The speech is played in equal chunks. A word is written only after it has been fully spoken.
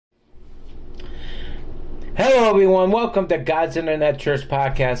Hello, everyone. Welcome to God's Internet Church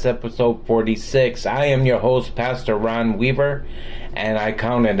Podcast, episode 46. I am your host, Pastor Ron Weaver, and I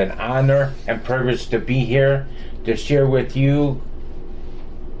count it an honor and privilege to be here to share with you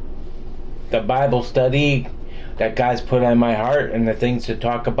the Bible study that God's put on my heart and the things to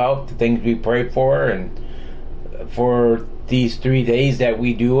talk about, the things we pray for, and for these 3 days that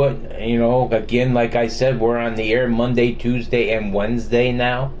we do it. You know, again, like I said, we're on the air Monday, Tuesday, and Wednesday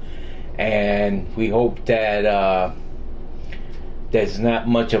now. And we hope that there's not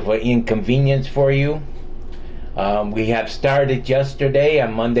much of an inconvenience for you. We have started yesterday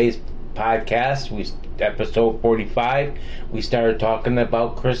on Monday's podcast, episode 45. We started talking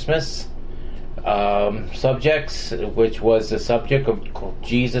about Christmas subjects, which was the subject of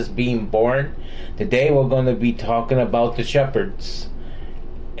Jesus being born. Today we're going to be talking about the shepherds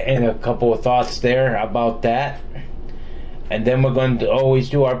and a couple of thoughts there about that. And then we're going to always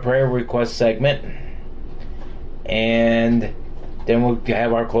do our prayer request segment. And then we'll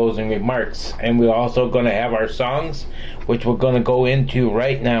have our closing remarks. And we're also going to have our songs, which we're going to go into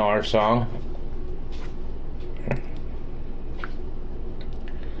right now, our song.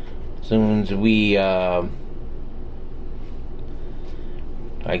 As soon as we, I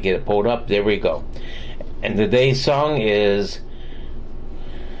get it pulled up, there we go. And today's song is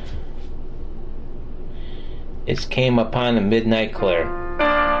 "It Came Upon a Midnight Clear."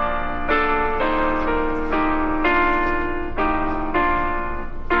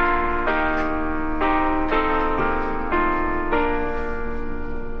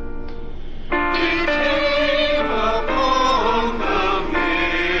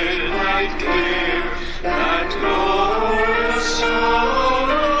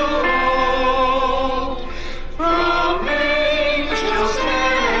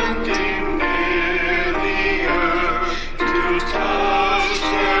 Touch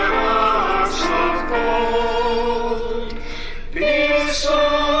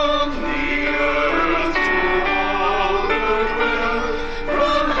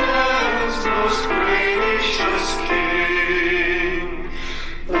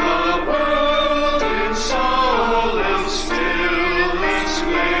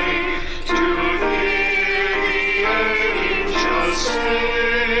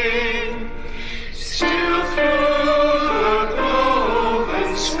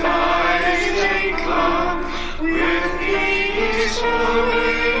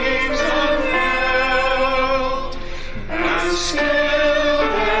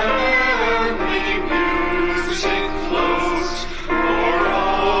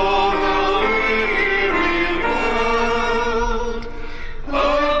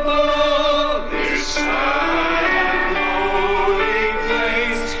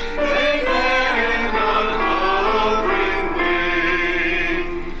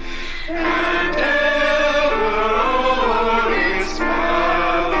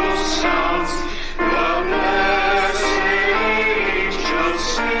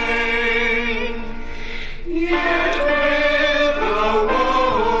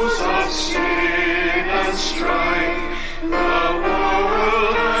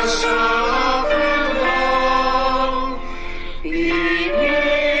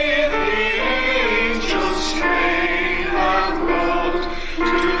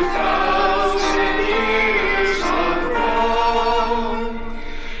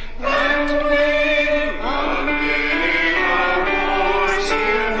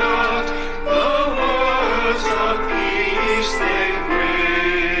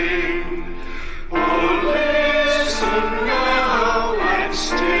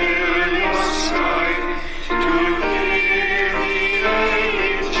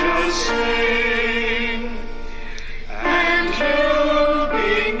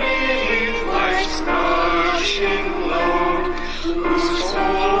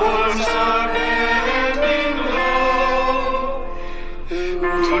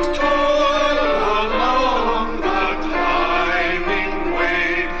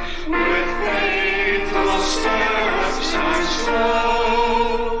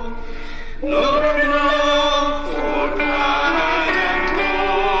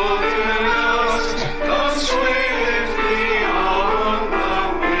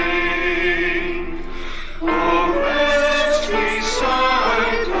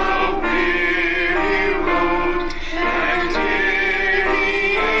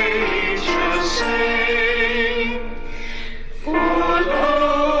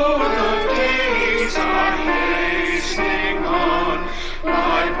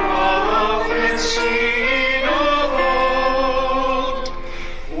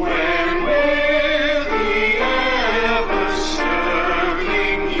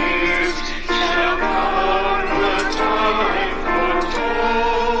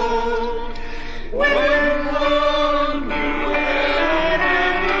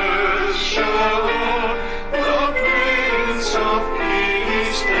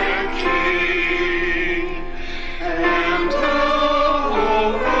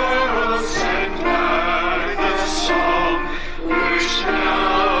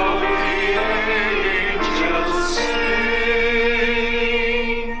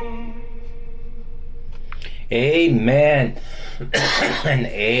Amen. And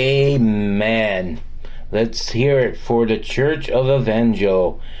amen. Let's hear it for the Church of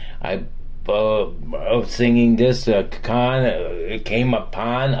Evangel. I singing this, it came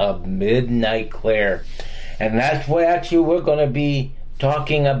upon a midnight clear. And that's what actually we're going to be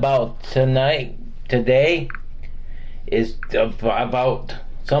talking about today, is about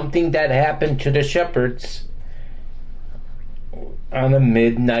something that happened to the shepherds on a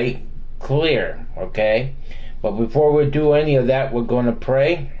midnight clear, okay? But before we do any of that, we're going to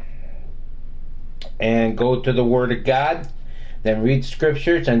pray and go to the Word of God, then read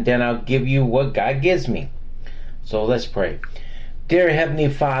scriptures, and then I'll give you what God gives me. So let's pray. Dear Heavenly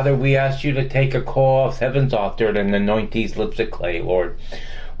Father, we ask you to take a coal off heaven's altar and anoint these lips of clay, Lord.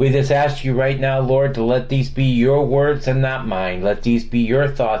 We just ask you right now, Lord, to let these be your words and not mine. Let these be your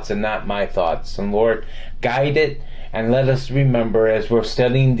thoughts and not my thoughts. And Lord, guide it, and let us remember as we're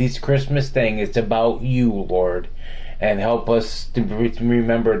studying this Christmas thing, it's about you, Lord. And help us to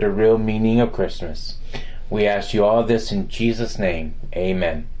remember the real meaning of Christmas. We ask you all this in Jesus' name.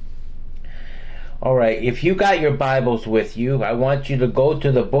 Amen. Alright, if you got your Bibles with you, I want you to go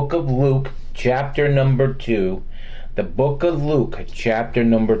to the book of Luke, chapter number 2. The book of Luke, chapter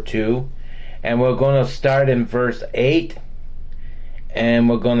number 2. And we're going to start in verse 8. And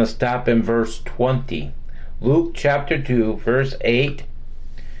we're going to stop in verse 20. Luke chapter 2, verse 8.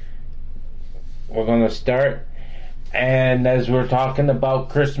 We're going to start. And as we're talking about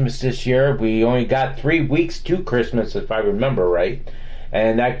Christmas this year, we only got 3 weeks to Christmas, if I remember right.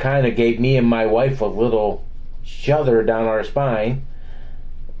 And that kind of gave me and my wife a little shudder down our spine.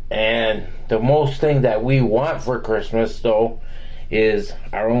 And the most thing that we want for Christmas, though, is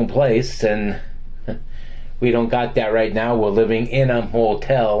our own place. And we don't got that right now. We're living in a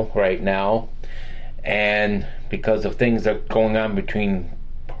hotel right now. And because of things that are going on between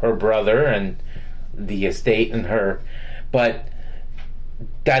her brother and the estate and her. But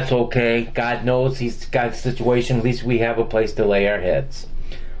that's okay. God knows He's got a situation. At least we have a place to lay our heads.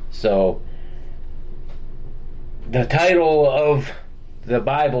 So the title of the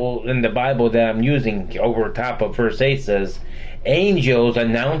Bible, in the Bible that I'm using over top of verse 8, says, Angels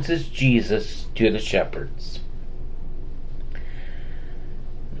announces Jesus to the shepherds.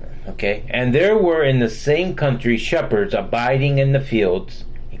 Okay, and there were in the same country shepherds abiding in the fields,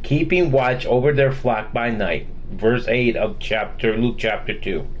 keeping watch over their flock by night. Verse 8 of Luke chapter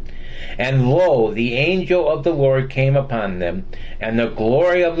 2. And lo, the angel of the Lord came upon them, and the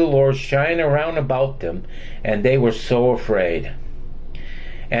glory of the Lord shined around about them, and they were so afraid.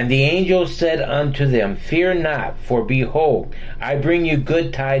 And the angel said unto them, Fear not, for behold, I bring you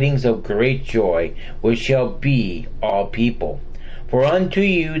good tidings of great joy, which shall be all people. For unto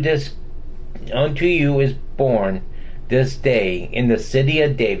you is born this day in the city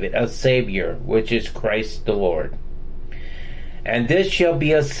of David a Savior, which is Christ the Lord. And this shall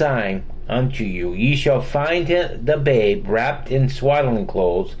be a sign unto you. Ye shall find the babe wrapped in swaddling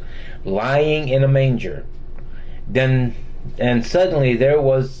clothes, lying in a manger. And suddenly there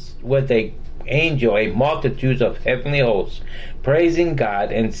was with an angel a multitude of heavenly hosts, praising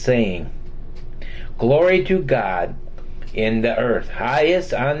God and saying, Glory to God in the earth,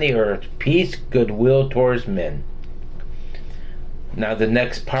 highest on the earth, peace, goodwill towards men. Now the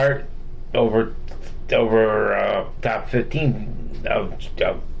next part over top 15 of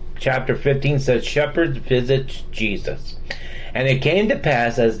chapter 15 says, Shepherds visit Jesus. And it came to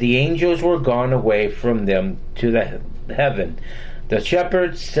pass, as the angels were gone away from them to the heaven, the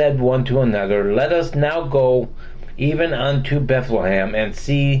shepherds said one to another, Let us now go even unto Bethlehem, and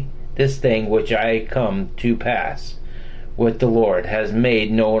see this thing which I come to pass, which the Lord has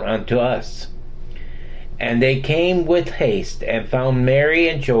made known unto us. And they came with haste, and found Mary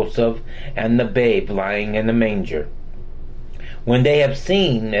and Joseph, and the babe lying in the manger. When they have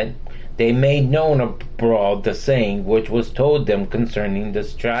seen it, they made known abroad the saying which was told them concerning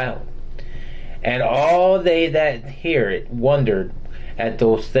this child. And all they that hear it wondered at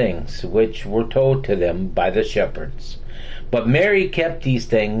those things which were told to them by the shepherds. But Mary kept these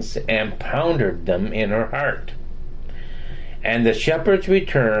things, and pondered them in her heart. And the shepherds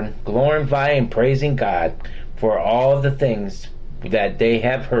returned, glorifying and praising God for all the things that they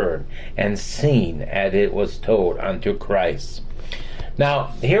have heard and seen, as it was told unto Christ.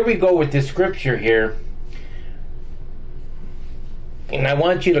 Now, here we go with the scripture here. And I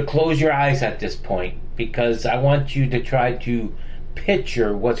want you to close your eyes at this point, because I want you to try to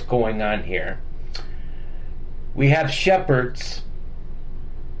picture what's going on here. We have shepherds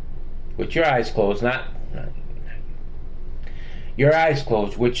with your eyes closed, not your eyes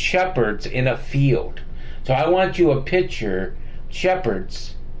closed, with shepherds in a field. So I want you to picture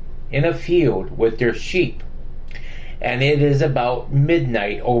shepherds in a field with their sheep And it is about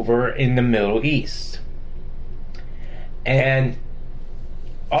midnight over in the Middle East. And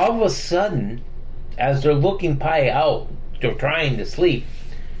all of a sudden, as they're looking probably out, they're trying to sleep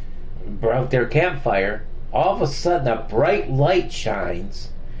around their campfire, all of a sudden a bright light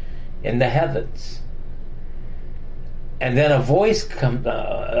shines in the heavens. And then a voice comes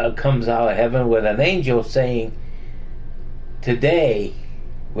out of heaven with an angel saying, "Today,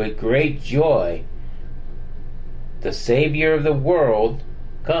 with great joy, the Savior of the world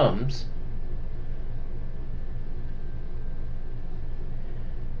comes,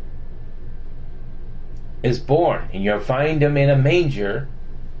 is born, and you'll find him in a manger,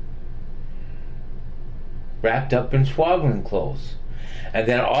 wrapped up in swaddling clothes." And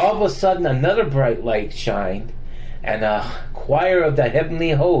then all of a sudden another bright light shined, and a choir of the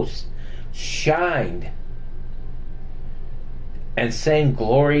heavenly hosts shined and sang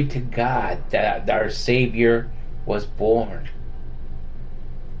glory to God that our Savior was born.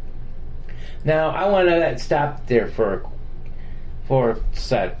 Now I want to stop there for a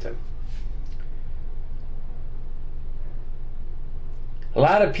second. A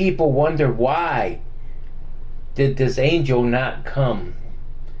lot of people wonder, why did this angel not come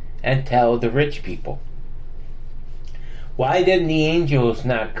and tell the rich people? Why didn't the angels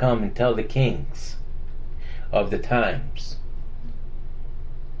not come and tell the kings of the times?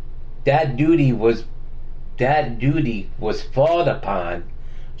 That duty was fought upon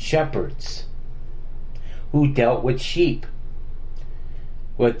shepherds who dealt with sheep,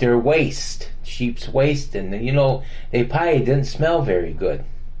 with their waste, sheep's waste, and they probably didn't smell very good.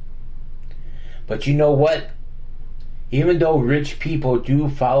 But you know what? Even though rich people do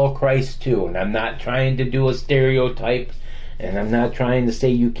follow Christ too, and I'm not trying to do a stereotype, and I'm not trying to say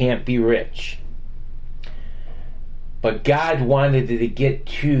you can't be rich, but God wanted to get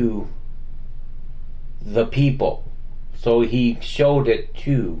to the people, so he showed it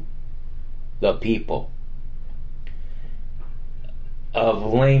to the people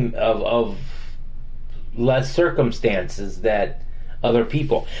of less circumstances that other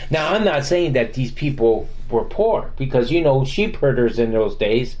people. Now I'm not saying that these people were poor, because sheep herders in those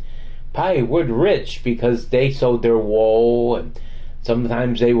days probably were rich because they sowed their wool, and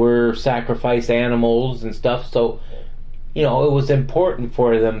sometimes they were sacrificed animals and stuff, so it was important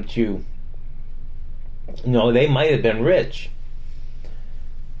for them to, they might have been rich,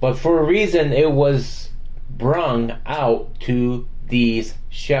 but for a reason it was brung out to these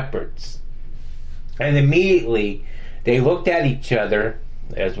shepherds. And immediately they looked at each other,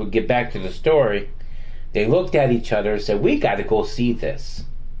 as we get back to the story, they looked at each other and said, "We got to go see this,"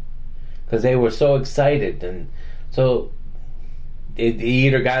 because they were so excited. And so they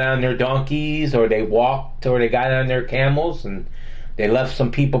either got on their donkeys, or they walked, or they got on their camels, and they left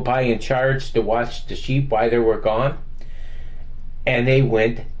some people probably in charge to watch the sheep while they were gone. And they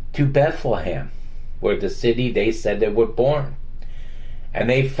went to Bethlehem, where the city they said they were born. And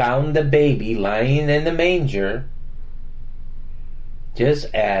they found the baby lying in the manger,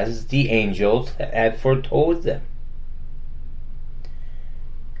 just as the angels had foretold them.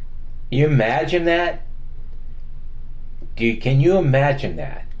 You imagine that? Can you imagine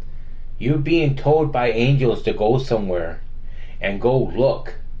that? You being told by angels to go somewhere and go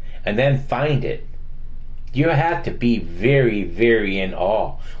look and then find it. You have to be very, very in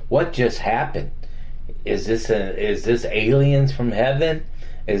awe. What just happened? Is this aliens from heaven?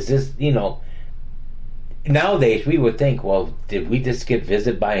 Is this, nowadays we would think, well, did we just get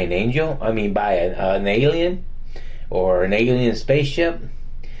visited by an angel? I mean, by an alien, or an alien spaceship,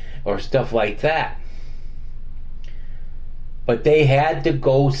 or stuff like that. But they had to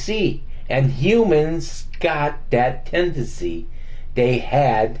go see, and humans got that tendency. They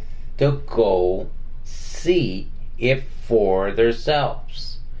had to go see it for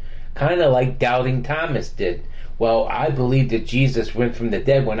themselves. Kind of like doubting Thomas did. Well, I believe that Jesus went from the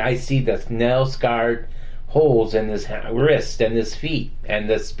dead when I see the nail-scarred holes in his wrist and his feet, and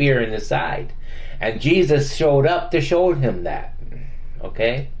the spear in his side. And Jesus showed up to show him that.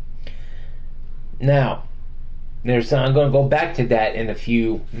 Okay? Now, I'm going to go back to that in a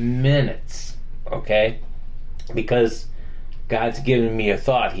few minutes. Okay? Because God's giving me a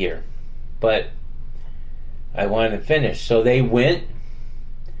thought here. But I want to finish. So they went.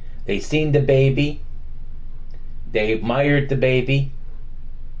 They seen the baby. They admired the baby.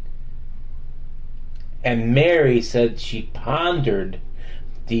 And Mary said she pondered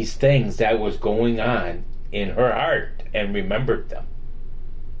these things that was going on in her heart and remembered them.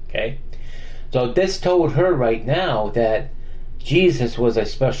 Okay? So this told her right now that Jesus was a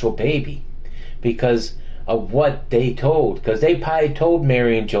special baby because of what they told. Because they probably told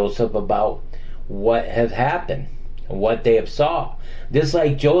Mary and Joseph about what had happened. what they have saw. Just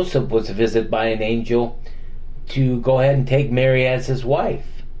like Joseph was visited by an angel to go ahead and take Mary as his wife,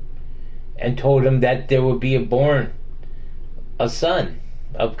 and told him that there would be born a son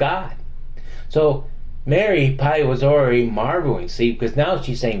of God. So Mary probably was already marveling, see, because now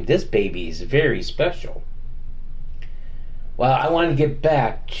she's saying this baby is very special. Well, I want to get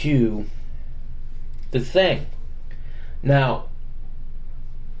back to the thing. Now,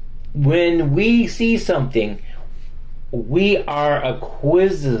 when we see something, we are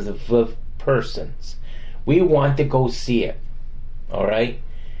acquisitive persons. We want to go see it. Alright?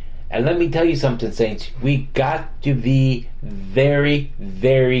 And let me tell you something, saints. We got to be very,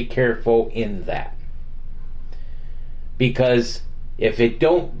 very careful in that. Because if it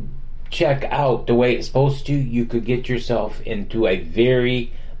don't check out the way it's supposed to, you could get yourself into a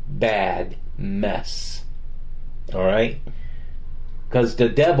very bad mess. Alright? Because the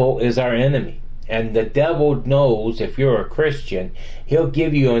devil is our enemy. And the devil knows if you're a Christian, he'll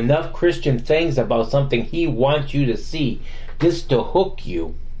give you enough Christian things about something he wants you to see just to hook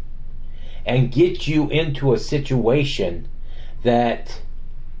you and get you into a situation that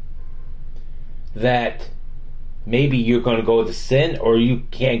maybe you're going to go to sin, or you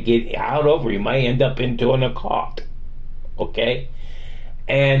can't get out of, or you might end up into an occult. Okay?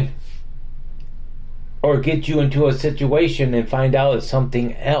 Or get you into a situation and find out it's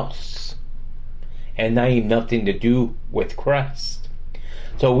something else, and not even nothing to do with Christ.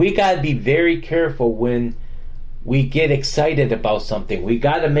 So we got to be very careful when we get excited about something. We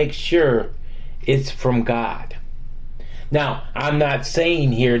got to make sure it's from God. Now, I'm not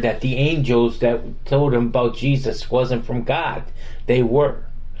saying here that the angels that told him about Jesus wasn't from God. They were.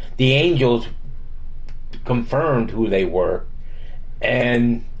 The angels confirmed who they were,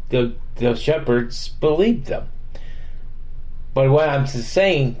 and the shepherds believed them. But what I'm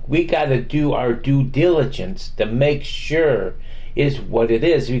saying, we got to do our due diligence to make sure is what it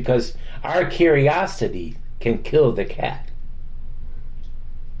is, because our curiosity can kill the cat.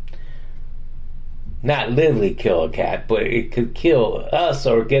 Not literally kill a cat, but it could kill us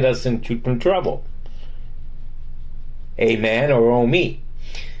or get us into some trouble. Amen, or oh me.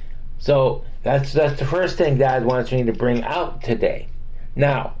 So that's the first thing God wants me to bring out today.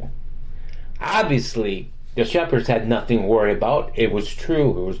 Now, obviously, the shepherds had nothing to worry about. It was true.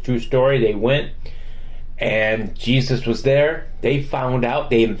 It was a true story. They went, and Jesus was there. They found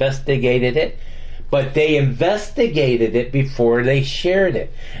out. They investigated it. But they investigated it before they shared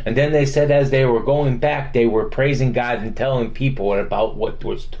it. And then they said as they were going back, they were praising God and telling people about what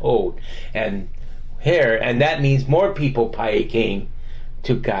was told. And that means more people probably came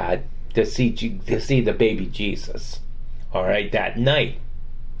to God to see the baby Jesus. All right, that night.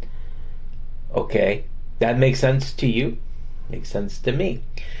 Okay, that makes sense to you? Makes sense to me.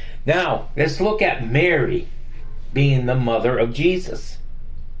 Now, let's look at Mary being the mother of Jesus.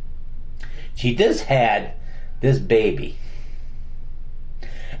 She just had this baby.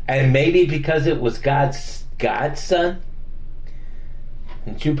 And maybe because it was God's son,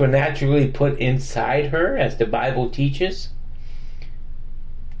 and supernaturally put inside her, as the Bible teaches,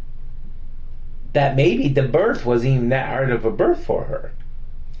 that maybe the birth wasn't even that hard of a birth for her.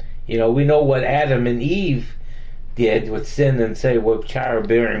 You know, we know what Adam and Eve did with sin and say what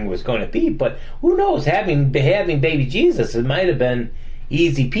childbearing was going to be, but who knows, having baby Jesus, it might have been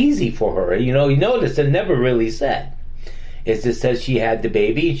easy peasy for her. You know, you notice it never really said. It just says she had the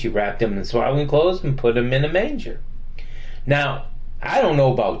baby, and she wrapped him in swaddling clothes and put him in a manger. Now, I don't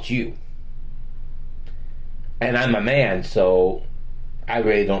know about you, and I'm a man, so I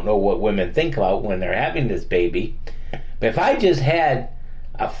really don't know what women think about when they're having this baby. But if I just had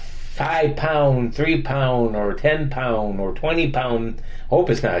a 5-pound, 3-pound, or 10-pound, or 20-pound, hope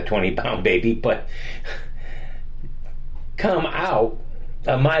it's not a 20-pound baby, but come out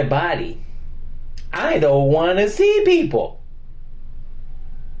of my body, I don't want to see people,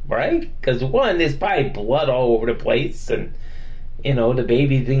 right? Because one, there's probably blood all over the place, and you know, the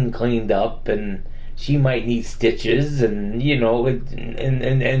baby's being cleaned up, and she might need stitches, and you know,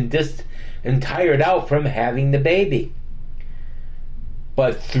 and just and tired out from having the baby.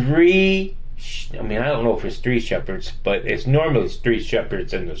 But I don't know if it's 3 shepherds, but it's normally 3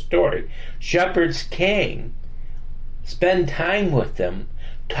 shepherds in the story. Shepherds came, spend time with them.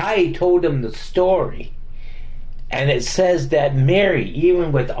 Ty told them the story, and it says that Mary,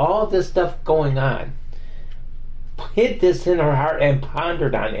 even with all this stuff going on, hid this in her heart and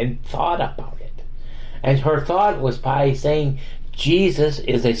pondered on it and thought about it. And her thought was by saying, Jesus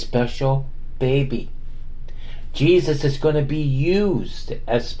is a special baby. Jesus is going to be used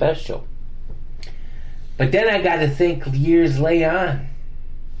as special. But then I got to think years later on,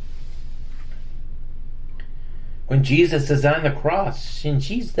 when Jesus is on the cross and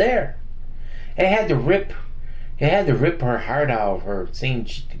she's there. It had to rip her heart out of her, seeing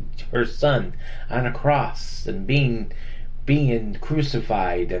her son on a cross and being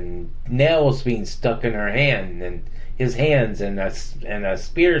crucified and nails being stuck in her hand and his hands and a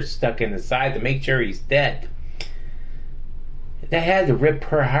spear stuck in his side to make sure he's dead. That had to rip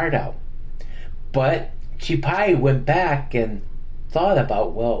her heart out. But she probably went back and thought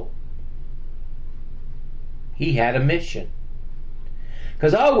about, well, he had a mission.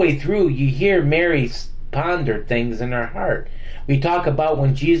 Because all the way through, you hear Mary ponder things in her heart. We talk about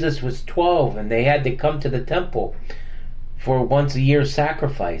when Jesus was 12 and they had to come to the temple for once a year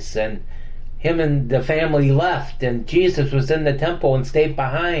sacrifice, and him and the family left, and Jesus was in the temple and stayed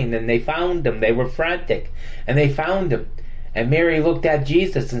behind, and they found him. They were frantic, and they found him. And Mary looked at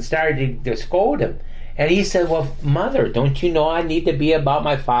Jesus and started to scold him. And he said, well, Mother, don't you know I need to be about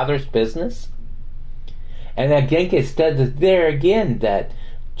my Father's business? And again, it said there again that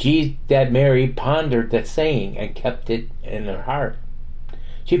Mary pondered that saying and kept it in her heart.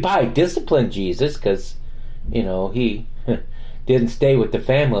 She probably disciplined Jesus because, he didn't stay with the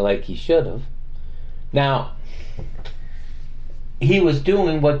family like he should have. Now, he was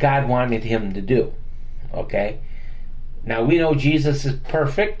doing what God wanted him to do. Okay? Now, we know Jesus is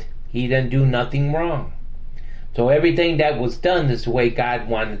perfect. He didn't do nothing wrong. So everything that was done is the way God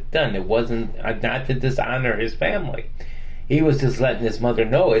wanted it done. It wasn't not to dishonor his family. He was just letting his mother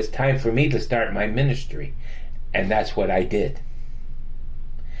know it's time for me to start my ministry. And that's what I did.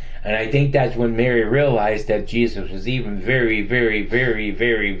 And I think that's when Mary realized that Jesus was even very, very, very,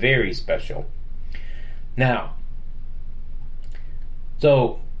 very, very special. Now,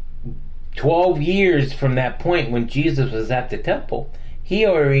 so 12 years from that point when Jesus was at the temple, he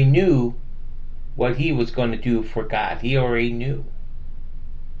already knew what he was going to do for God. He already knew.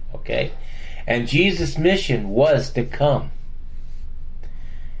 Okay? And Jesus' mission was to come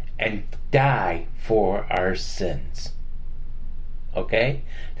and die for our sins. Okay?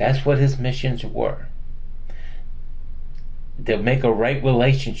 That's what his missions were. To make a right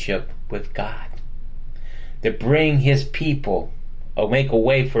relationship with God. To bring his people, or make a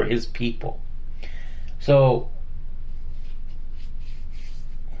way for his people. So,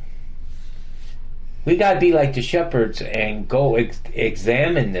 we got to be like the shepherds and go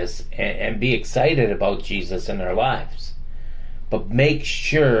examine this and be excited about Jesus in our lives. But make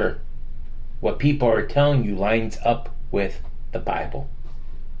sure what people are telling you lines up with the Bible.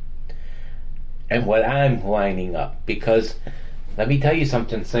 And what I'm lining up. Because, let me tell you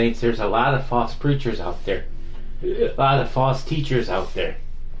something, saints, there's a lot of false preachers out there. A lot of false teachers out there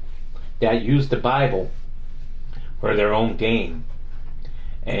that use the Bible for their own gain.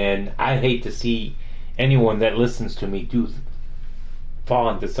 And I hate to see anyone that listens to me fall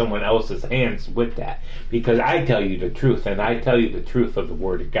into someone else's hands with that. Because I tell you the truth, and I tell you the truth of the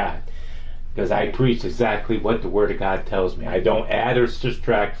Word of God. Because I preach exactly what the Word of God tells me. I don't add or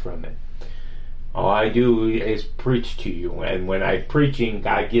subtract from it. All I do is preach to you. And when I'm preaching,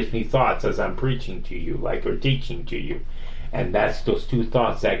 God gives me thoughts as I'm preaching to you, like or teaching to you. And that's those two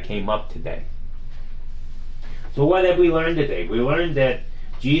thoughts that came up today. So what have we learned today? We learned that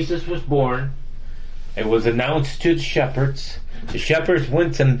Jesus was born. It was announced to the shepherds. The shepherds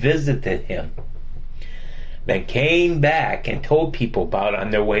went and visited him. Then came back and told people about it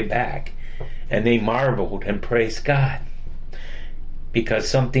on their way back. And they marveled and praised God. Because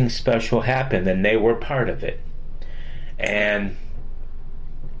something special happened and they were part of it. And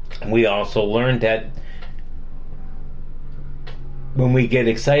we also learned that when we get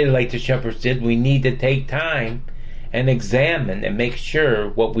excited like the shepherds did, we need to take time and examine and make sure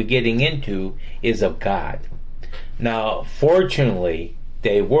what we're getting into is of God. Now, fortunately,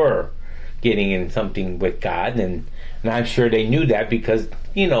 they were getting in something with God, and I'm sure they knew that because,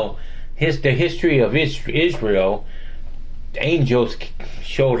 the history of Israel, angels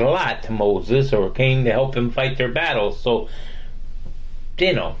showed a lot to Moses or came to help him fight their battles. So,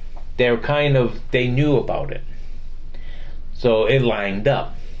 they knew about it. So it lined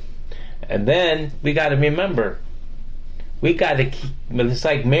up. And then we got to remember, we got to keep, it's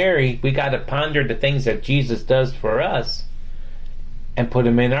like Mary, we got to ponder the things that Jesus does for us and put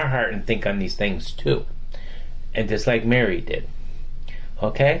them in our heart and think on these things too. And just like Mary did.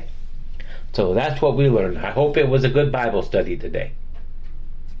 Okay? So that's what we learned. I hope it was a good Bible study today.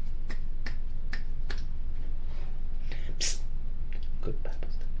 Psst. Good Bible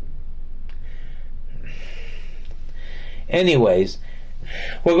study. Anyways,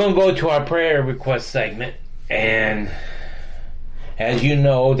 we're going to go to our prayer request segment. And as you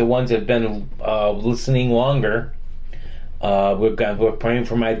know, the ones that have been listening longer, we're praying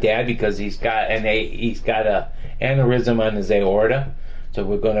for my dad because he's got a aneurysm on his aorta. So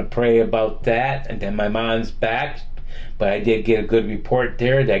we're going to pray about that. And then my mom's back. But I did get a good report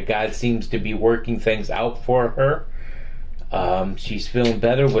there that God seems to be working things out for her. She's feeling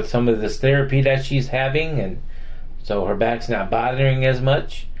better with some of this therapy that she's having, and so her back's not bothering as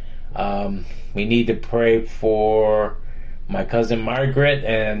much. We need to pray for my cousin Margaret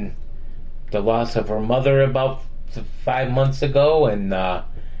and the loss of her mother about 5 months ago, and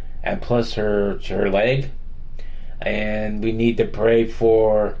plus her leg. And we need to pray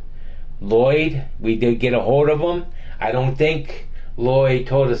for Lloyd. We did get a hold of him. I don't think Lloyd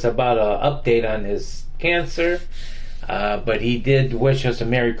told us about an update on his cancer, but he did wish us a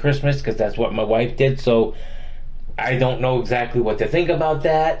Merry Christmas, because that's what my wife did. So I don't know exactly what to think about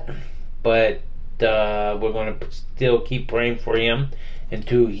that, but we're going to still keep praying for him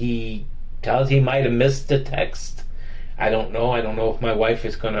until he tells. He might have missed the text. I don't know. I don't know if my wife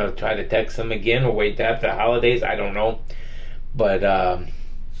is going to try to text him again or wait after the holidays. I don't know. But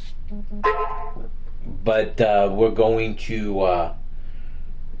we're going to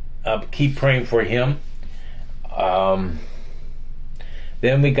keep praying for him.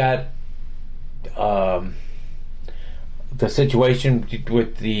 Then we got the situation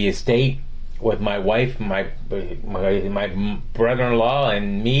with the estate, with my wife, my brother-in-law,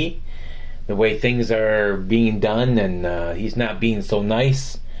 and me. The way things are being done, and he's not being so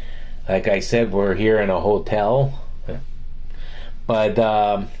nice. Like I said, we're here in a hotel, but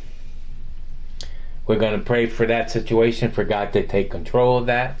we're going to pray for that situation, for God to take control of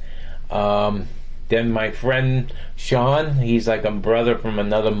that. Then my friend Sean, he's like a brother from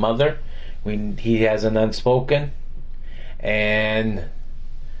another mother. He has an unspoken. And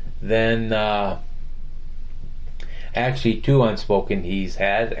then actually 2 unspoken he's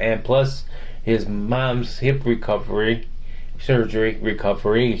had, and plus his mom's hip surgery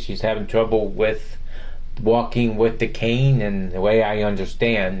recovery. She's having trouble with walking with the cane, and the way I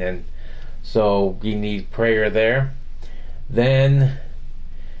understand, and so we need prayer there. Then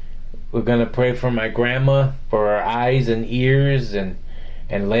we're going to pray for my grandma, for her eyes and ears and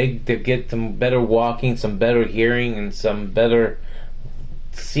leg, to get some better walking, some better hearing, and some better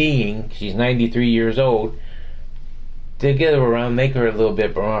seeing. She's 93 years old. To get her around, make her a little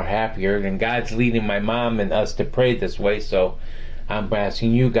bit more happier. And God's leading my mom and us to pray this way, so I'm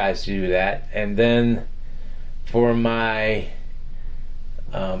asking you guys to do that. And then for my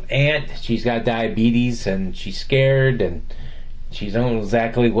aunt, she's got diabetes, and she's scared, and she don't know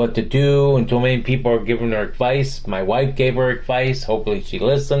exactly what to do, and too many people are giving her advice. My wife gave her advice. Hopefully she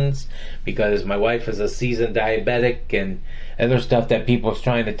listens, because my wife is a seasoned diabetic, and other stuff that people's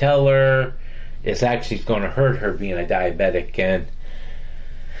trying to tell her is actually going to hurt her, being a diabetic. And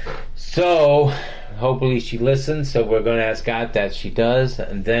so hopefully she listens. So we're going to ask God that she does.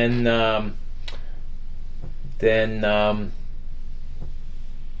 And then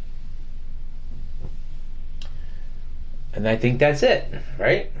and I think that's it,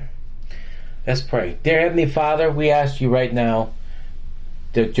 right? Let's pray. Dear Heavenly Father, we ask you right now,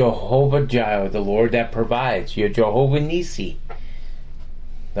 the Jehovah Jireh, the Lord that provides, you're Jehovah Nissi,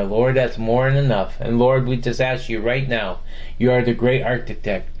 the Lord that's more than enough. And Lord, we just ask you right now, you are the great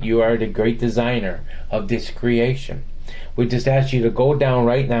architect, you are the great designer of this creation. We just ask you to go down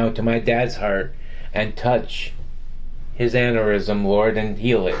right now to my dad's heart and touch his aneurysm, Lord, and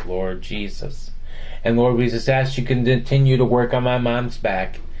heal it, Lord Jesus. And Lord, we just ask you can continue to work on my mom's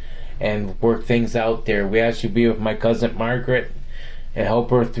back and work things out there. We ask you to be with my cousin Margaret and help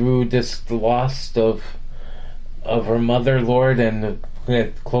her through this loss of her mother, Lord, and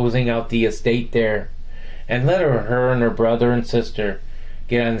closing out the estate there. And let her and her brother and sister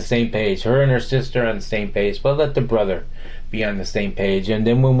get on the same page. Her and her sister on the same page, but let the brother be on the same page. And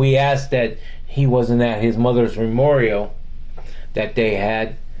then when we asked that he wasn't at his mother's memorial that they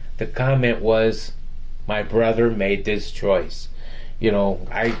had, the comment was, my brother made this choice. You know,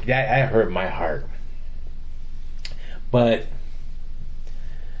 that hurt my heart. But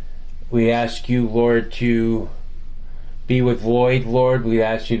we ask you, Lord, to be with Lloyd, Lord. We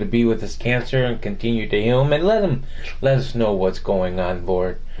ask you to be with his cancer and continue to heal him, and let us know what's going on,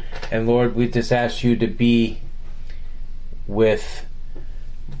 Lord. And Lord, we just ask you to be with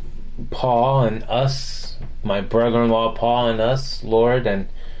Paul and us, my brother-in-law Paul and us, Lord, and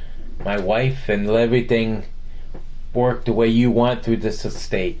my wife, and let everything work the way you want through this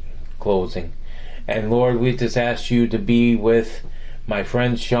estate closing. And Lord, we just ask you to be with my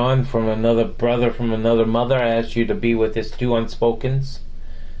friend Sean, from another brother from another mother. I ask you to be with his 2 unspokens.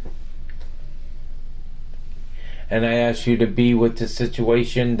 And I ask you to be with the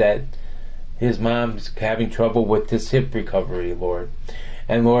situation that his mom's having trouble with this hip recovery, Lord.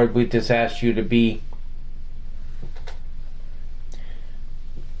 And Lord, we just ask you to be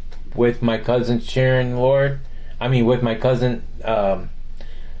with my cousin Sharon, Lord. I mean, with my cousin,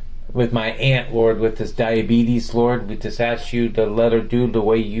 with my aunt, Lord, with this diabetes, Lord. We just ask you to let her do the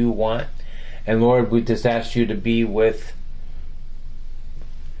way you want. And Lord, we just ask you to be with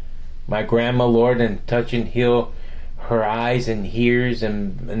my grandma, Lord, and touch and heal her eyes and ears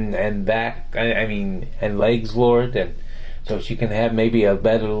and back, and legs, Lord, and so she can have maybe a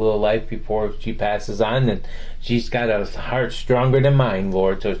better little life before she passes on. And she's got a heart stronger than mine,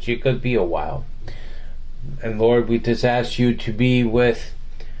 Lord, so she could be a while. And Lord, we just ask you to be with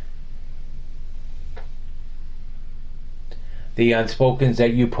the unspokens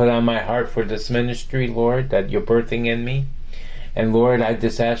that you put on my heart for this ministry, Lord, that you're birthing in me. And Lord, I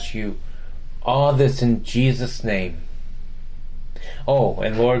just ask you all this in Jesus' name. Oh,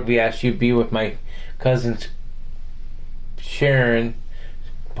 and Lord, we ask you to be with my cousin's Sharon,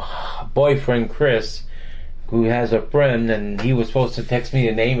 boyfriend Chris, who has a friend, and he was supposed to text me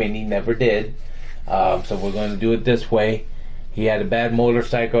the name and he never did. So we're going to do it this way. He had a bad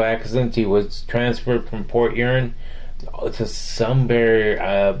motorcycle accident. He was transferred from Port Huron to somewhere,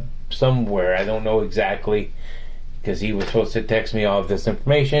 I don't know exactly, because he was supposed to text me all of this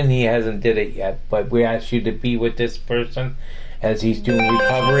information. He hasn't did it yet, but we ask you to be with this person as he's doing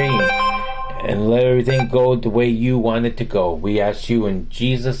recovery, and let everything go the way you want it to go. We ask you in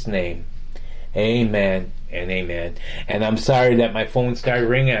Jesus' name. Amen and amen. And I'm sorry that my phone started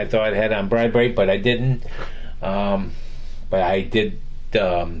ringing. I thought I had on vibrate, but I didn't. But I did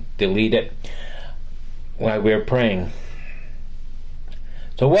delete it while we were praying.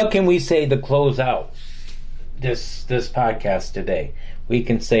 So what can we say to close out this podcast today? We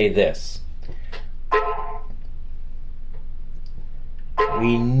can say this: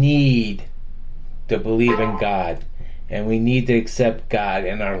 we need to believe in God, and we need to accept God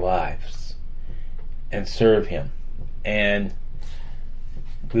in our lives and serve Him. And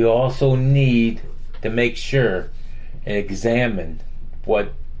we also need to make sure and examine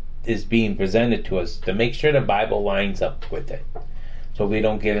what is being presented to us, to make sure the Bible lines up with it, so we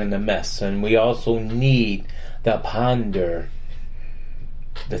don't get in a mess. And we also need to ponder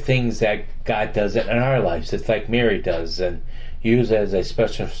the things that God does in our lives. It's like Mary does, and use it as a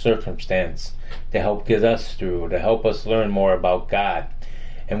special circumstance to help get us through, to help us learn more about God.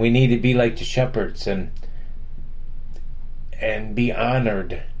 And we need to be like the shepherds and be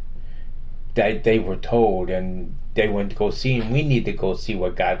honored that they were told and they went to go see, and we need to go see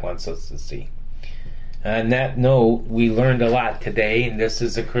what God wants us to see. On that note, we learned a lot today, and this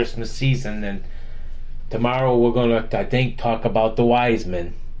is the Christmas season, and tomorrow we're going to, I think, talk about the wise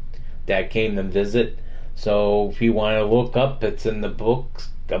men that came to visit. So if you want to look up, it's in the books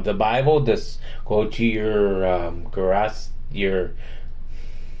of the Bible. Just go to your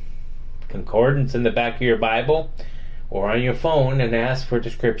concordance in the back of your Bible or on your phone and ask for the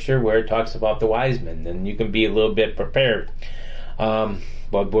scripture where it talks about the wise men, and you can be a little bit prepared.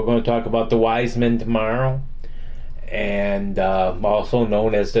 But we're going to talk about the wise men tomorrow, and also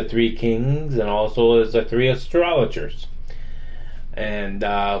known as the three kings, and also as the three astrologers. And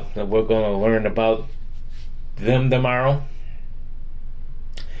we're going to learn about them tomorrow.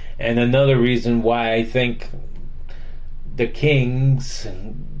 And another reason why I think the kings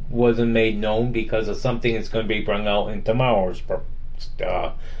wasn't made known, because of something that's going to be brought out in tomorrow's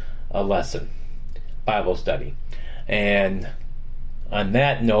a lesson, Bible study. And on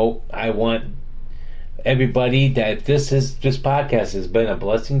that note, I want everybody that this podcast has been a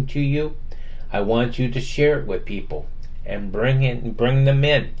blessing to you. I want you to share it with people and bring them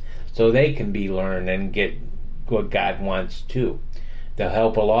in so they can be learned and get what God wants to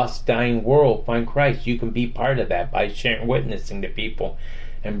help a lost, dying world find Christ. You can be part of that by sharing, witnessing to people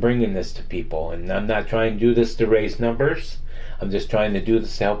and bringing this to people. And I'm not trying to do this to raise numbers. I'm just trying to do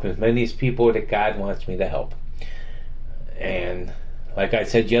this to help as many people that God wants me to help. And like I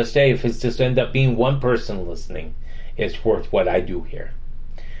said yesterday, if it's just end up being one person listening, it's worth what I do here.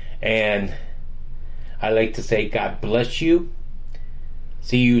 And I like to say, God bless you.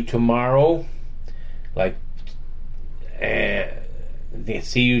 See you tomorrow.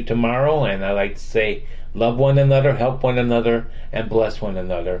 See you tomorrow. And I like to say, love one another, help one another, and bless one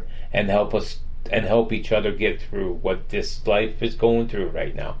another, and help us and help each other get through what this life is going through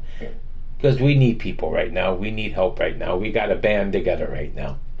right now. Because we need people right now. We need help right now. We got to band together right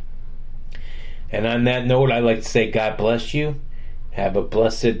now. And on that note, I'd like to say God bless you. Have a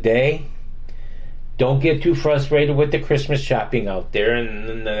blessed day. Don't get too frustrated with the Christmas shopping out there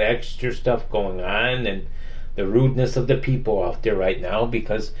and the extra stuff going on and the rudeness of the people out there right now,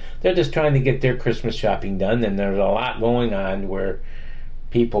 because they're just trying to get their Christmas shopping done, and there's a lot going on where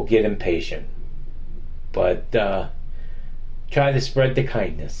people get impatient. But try to spread the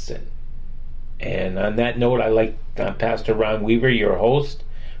kindness. And on that note, I'm Pastor Ron Weaver, your host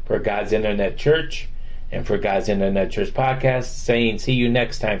for God's Internet Church and for God's Internet Church podcast, saying see you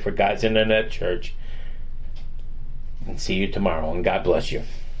next time for God's Internet Church. And see you tomorrow, and God bless you.